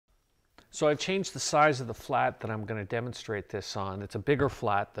So I've changed the size of the flat that I'm going to demonstrate this on. It's a bigger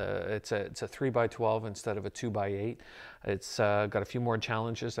flat. It's a 3x12 instead of a 2x8. It's got a few more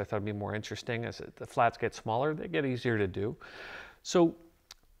challenges. I thought it'd be more interesting. As the flats get smaller, they get easier to do. So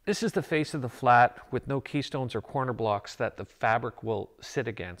this is the face of the flat with no keystones or corner blocks that the fabric will sit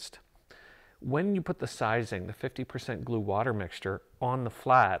against. When you put the sizing, the 50% glue water mixture, on the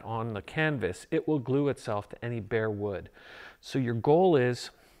flat, on the canvas, it will glue itself to any bare wood. So your goal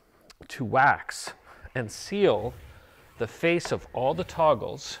is to wax and seal the face of all the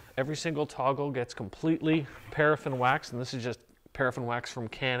toggles. Every single toggle gets completely paraffin waxed, and this is just paraffin wax from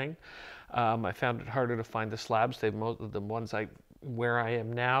canning. I found it harder to find the slabs. The ones where I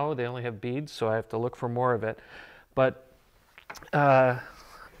am now, they only have beads, so I have to look for more of it. But the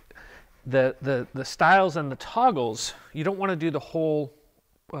styles and the toggles, you don't want to do the whole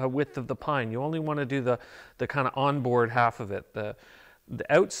width of the pine. You only want to do the kind of onboard half of it, the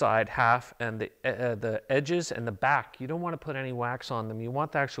outside half, and the edges and the back. You don't want to put any wax on them. You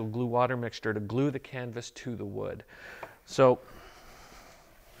want the actual glue water mixture to glue the canvas to the wood. So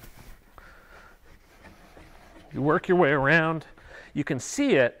you work your way around. You can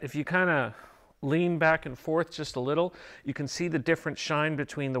see it if you kind of lean back and forth just a little. You can see the different shine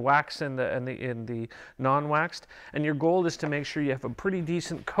between the wax and the non-waxed. And your goal is to make sure you have a pretty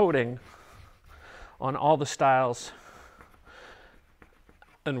decent coating on all the styles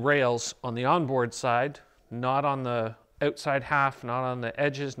and rails on the onboard side, not on the outside half, not on the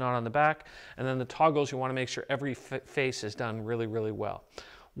edges, not on the back. And then the toggles, you want to make sure every face is done really, really well.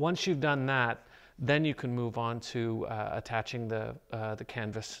 Once you've done that, then you can move on to attaching the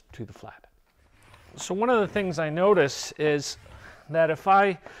canvas to the flat. So one of the things I notice is that if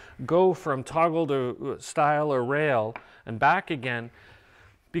I go from toggle to style or rail and back again,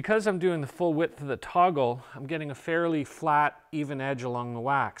 because I'm doing the full width of the toggle, I'm getting a fairly flat, even edge along the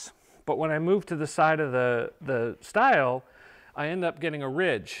wax. But when I move to the side of the style, I end up getting a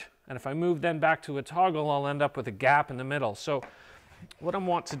ridge. And if I move then back to a toggle, I'll end up with a gap in the middle. So what I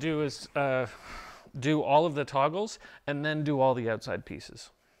want to do is do all of the toggles and then do all the outside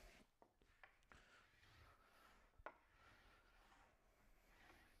pieces.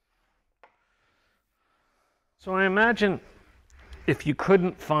 So I imagine if you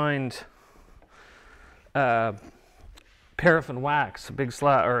couldn't find paraffin wax, a big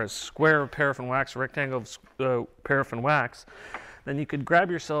slab or a square of paraffin wax, a rectangle of paraffin wax, then you could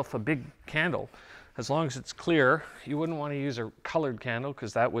grab yourself a big candle. As long as it's clear, you wouldn't want to use a colored candle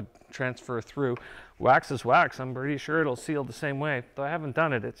because that would transfer through. Wax is wax. I'm pretty sure it'll seal the same way. Though I haven't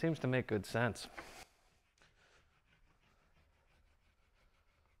done it, it seems to make good sense.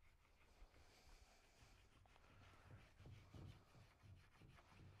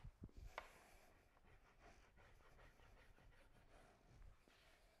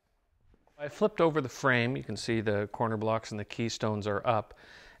 I flipped over the frame. You can see the corner blocks and the keystones are up,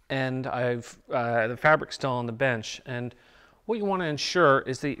 and the fabric's still on the bench. And what you want to ensure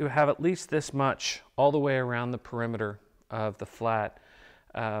is that you have at least this much all the way around the perimeter of the flat,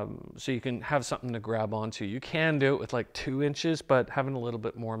 so you can have something to grab onto. You can do it with like 2 inches, but having a little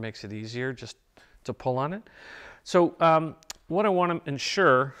bit more makes it easier just to pull on it. So what I want to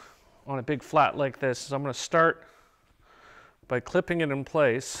ensure on a big flat like this is I'm going to start by clipping it in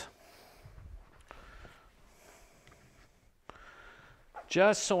place,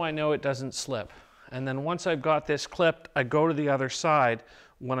 just so I know it doesn't slip. And then once I've got this clipped, I go to the other side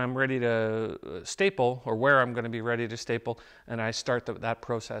when I'm ready to staple, or where I'm going to be ready to staple, and I start that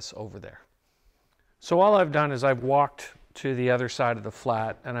process over there. So all I've done is I've walked to the other side of the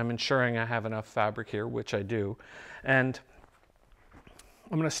flat, and I'm ensuring I have enough fabric here, which I do. And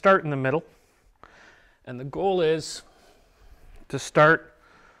I'm going to start in the middle, and the goal is to start.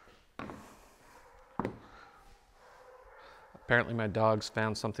 Apparently my dog's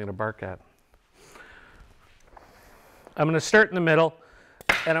found something to bark at. I'm going to start in the middle,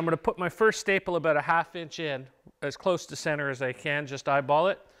 and I'm going to put my first staple about a ½ inch in, as close to center as I can, just eyeball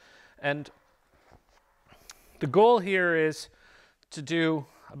it. And the goal here is to do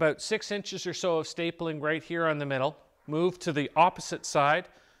about 6 inches or so of stapling right here on the middle, move to the opposite side,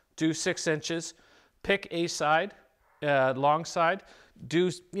 do 6 inches, pick a side, long side,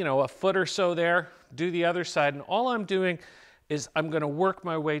 do a foot or so there, do the other side, and all I'm doing is I'm going to work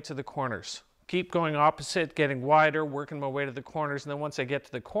my way to the corners. Keep going opposite, getting wider, working my way to the corners, and then once I get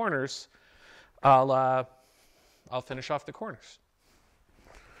to the corners, I'll finish off the corners.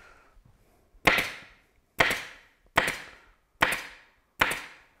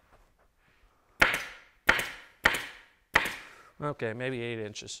 Okay, maybe 8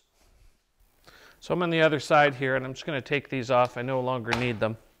 inches. So I'm on the other side here, and I'm just going to take these off. I no longer need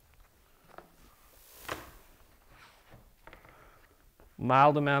them.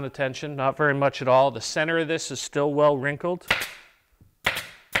 Mild amount of tension, not very much at all. The center of this is still well wrinkled. And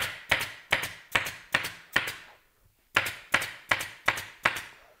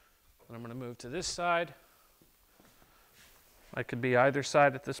I'm going to move to this side. I could be either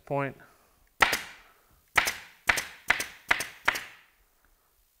side at this point.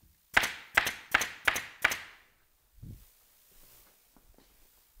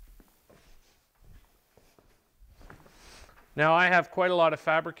 Now I have quite a lot of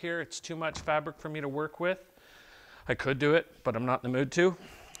fabric here. It's too much fabric for me to work with. I could do it, but I'm not in the mood to.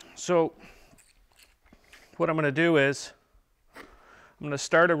 So what I'm going to do is I'm going to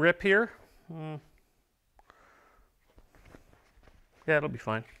start a rip here. Yeah, it'll be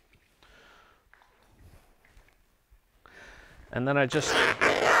fine. And then I just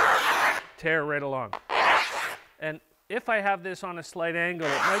tear right along. And if I have this on a slight angle,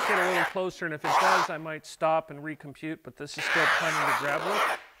 it might get a little closer, and if it does, I might stop and recompute, but this is still plenty to grab with.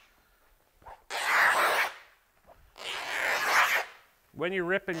 When you're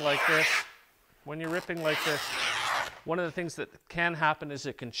ripping like this, one of the things that can happen is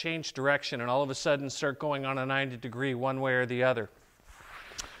it can change direction and all of a sudden start going on a 90-degree one way or the other.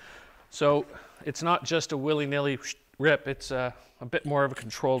 So it's not just a willy-nilly rip, it's a bit more of a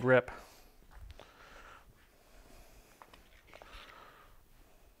controlled rip.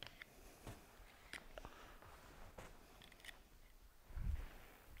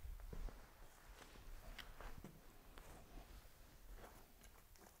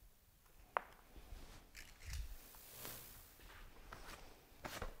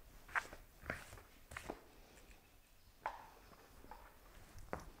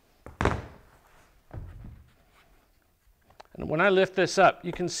 And when I lift this up,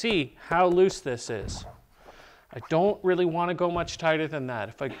 you can see how loose this is. I don't really want to go much tighter than that.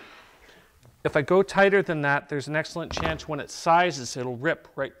 If I go tighter than that, there's an excellent chance when it sizes, it'll rip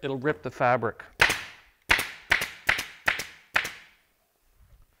the fabric.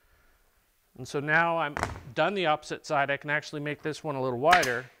 And so now I'm done the opposite side, I can actually make this one a little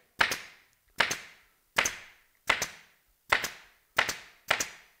wider.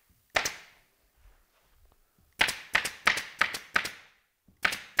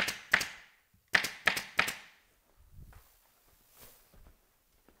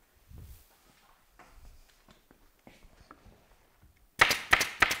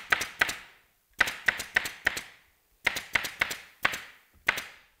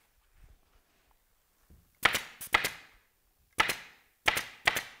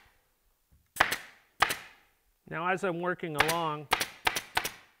 Now as I'm working along,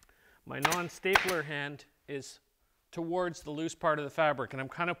 my non-stapler hand is towards the loose part of the fabric, and I'm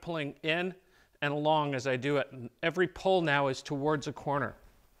kind of pulling in and along as I do it. And every pull now is towards a corner.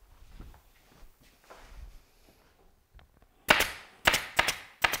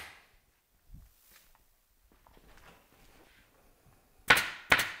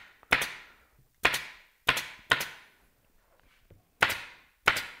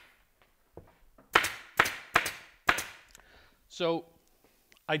 So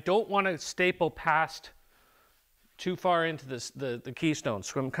I don't want to staple past too far into the keystone.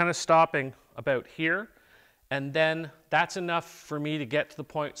 So I'm kind of stopping about here, and then that's enough for me to get to the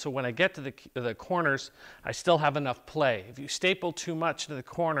point. So when I get to the corners, I still have enough play. If you staple too much to the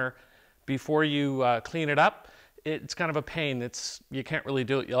corner before you clean it up, it's kind of a pain. You can't really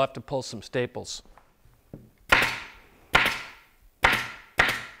do it. You'll have to pull some staples.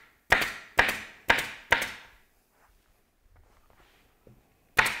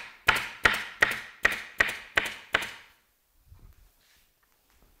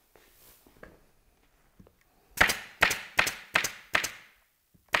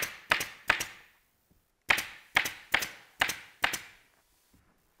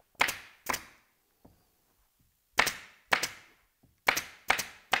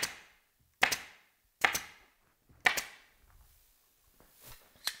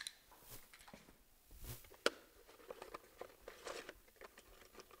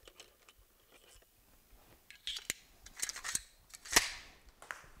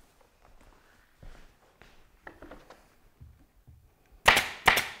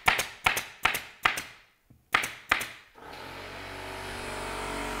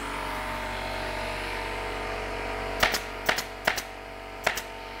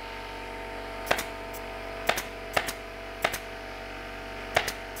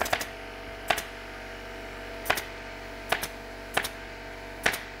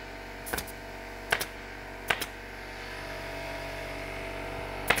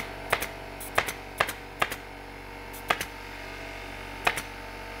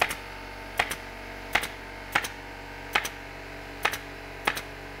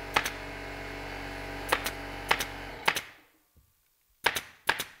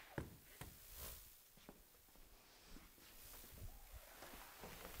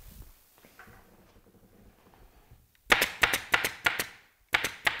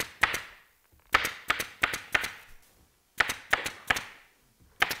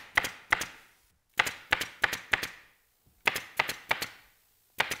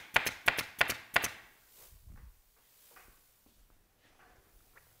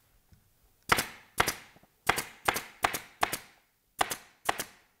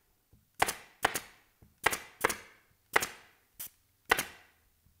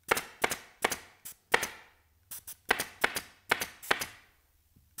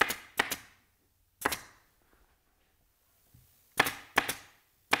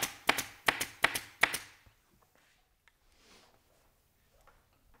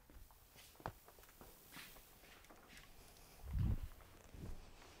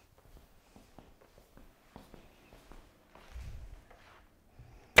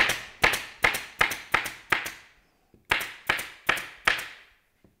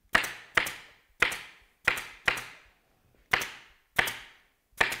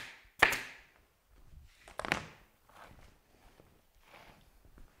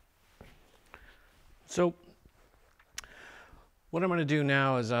 So what I'm going to do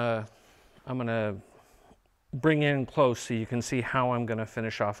now is I'm going to bring in close so you can see how I'm going to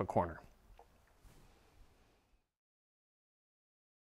finish off a corner.